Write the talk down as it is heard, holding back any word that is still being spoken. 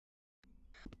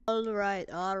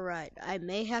Alright. I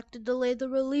may have to delay the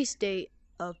release date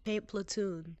of Paint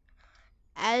Platoon.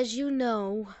 As you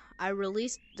know, I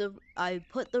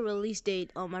put the release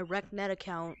date on my RecNet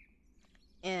account,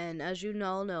 and as you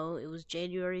all know, it was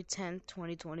January 10th,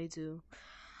 2022.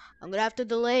 I'm gonna have to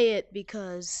delay it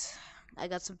because I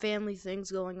got some family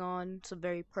things going on, some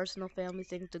very personal family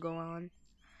things to go on.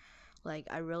 Like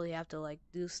I really have to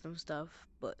do some stuff,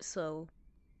 but so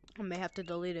I may have to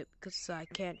delete it because I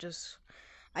can't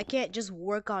just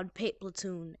work on Paint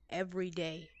Platoon every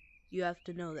day. You have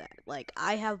to know that. Like,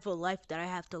 I have a life that I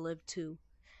have to live too.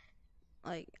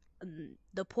 Like,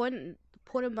 the point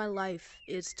of my life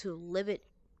is to live it,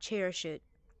 cherish it,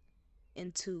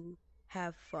 and to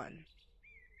have fun.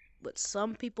 But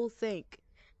some people think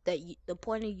that the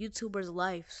point of YouTubers'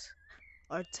 lives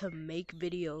are to make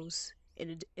videos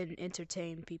and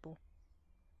entertain people.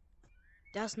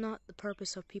 That's not the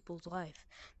purpose of people's life.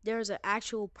 There is an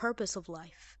actual purpose of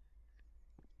life.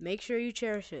 Make sure you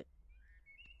cherish it.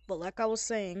 But like I was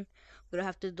saying, I'm gonna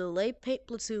have to delay Paint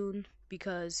Platoon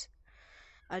because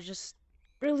I just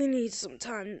really need some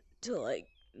time to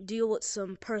deal with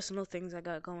some personal things I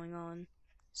got going on.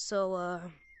 So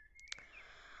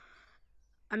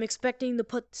I'm expecting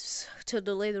to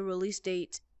delay the release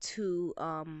date to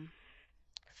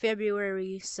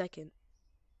February 2nd.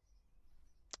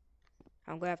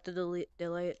 I'm gonna have to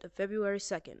delay it to February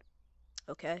 2nd.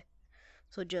 Okay?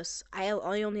 So I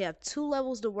only have 2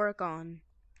 levels to work on,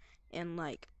 and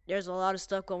there's a lot of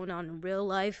stuff going on in real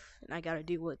life, and I gotta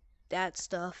deal with that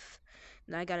stuff,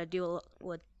 and I gotta deal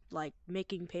with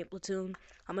making Paint Platoon.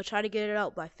 I'm gonna try to get it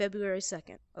out by February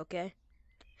 2nd. Okay?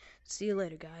 See you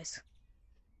later, guys.